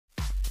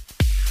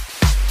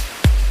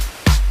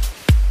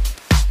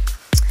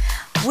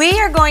We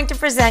are going to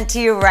present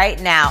to you right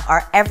now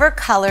our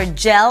Evercolor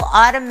Gel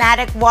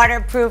Automatic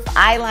Waterproof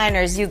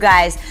Eyeliners, you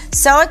guys.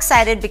 So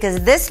excited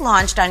because this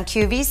launched on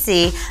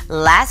QVC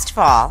last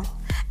fall.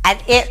 And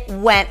it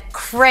went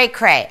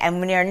cray-cray.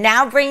 And we are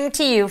now bringing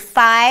to you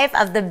 5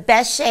 of the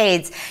best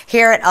shades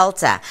here at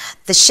Ulta.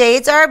 The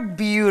shades are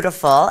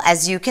beautiful,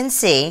 as you can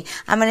see.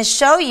 I'm going to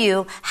show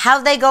you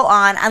how they go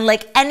on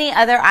unlike any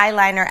other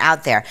eyeliner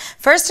out there.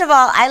 First of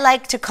all, I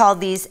like to call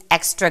these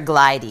extra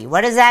glidey.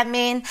 What does that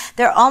mean?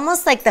 They're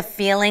almost like the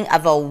feeling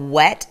of a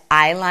wet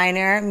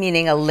eyeliner,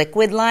 meaning a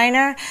liquid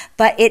liner,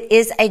 but it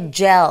is a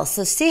gel.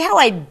 So see how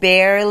I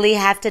barely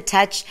have to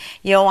touch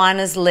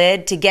Joanna's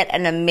lid to get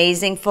an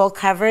amazing full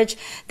coverage?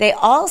 They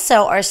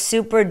also are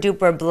super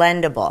duper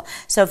blendable.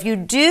 So if you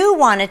do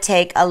want to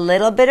take a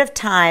little bit of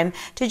time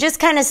to just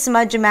kind of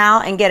smudge them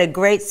out and get a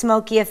great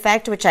smoky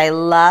effect, which I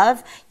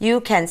love, you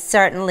can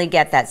certainly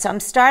get that. So I'm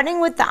starting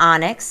with the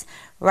Onyx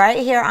right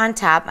here on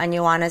top on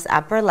Joanna's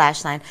upper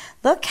lash line.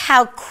 Look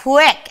how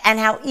quick and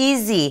how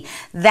easy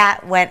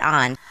that went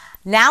on.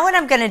 Now what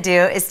I'm going to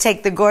do is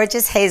take the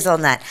gorgeous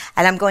hazelnut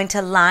and I'm going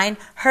to line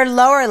her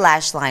lower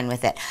lash line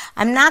with it.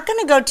 I'm not going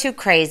to go too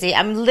crazy.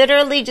 I'm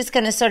literally just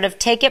going to sort of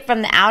take it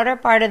from the outer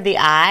part of the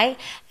eye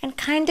and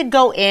kind of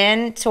go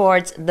in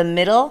towards the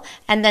middle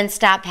and then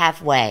stop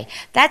halfway.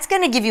 That's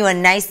going to give you a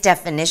nice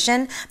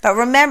definition, but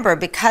remember,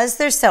 because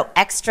they're so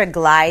extra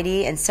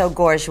glidey and so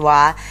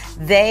Gorgois,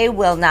 they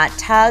will not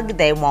tug,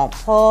 they won't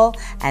pull,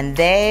 and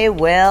they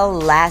will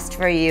last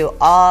for you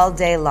all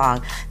day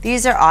long.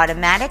 These are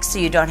automatic, so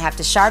you don't have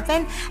to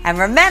sharpen, and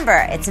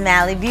remember, it's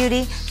Mally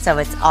Beauty, so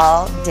it's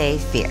all day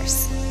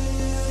fierce.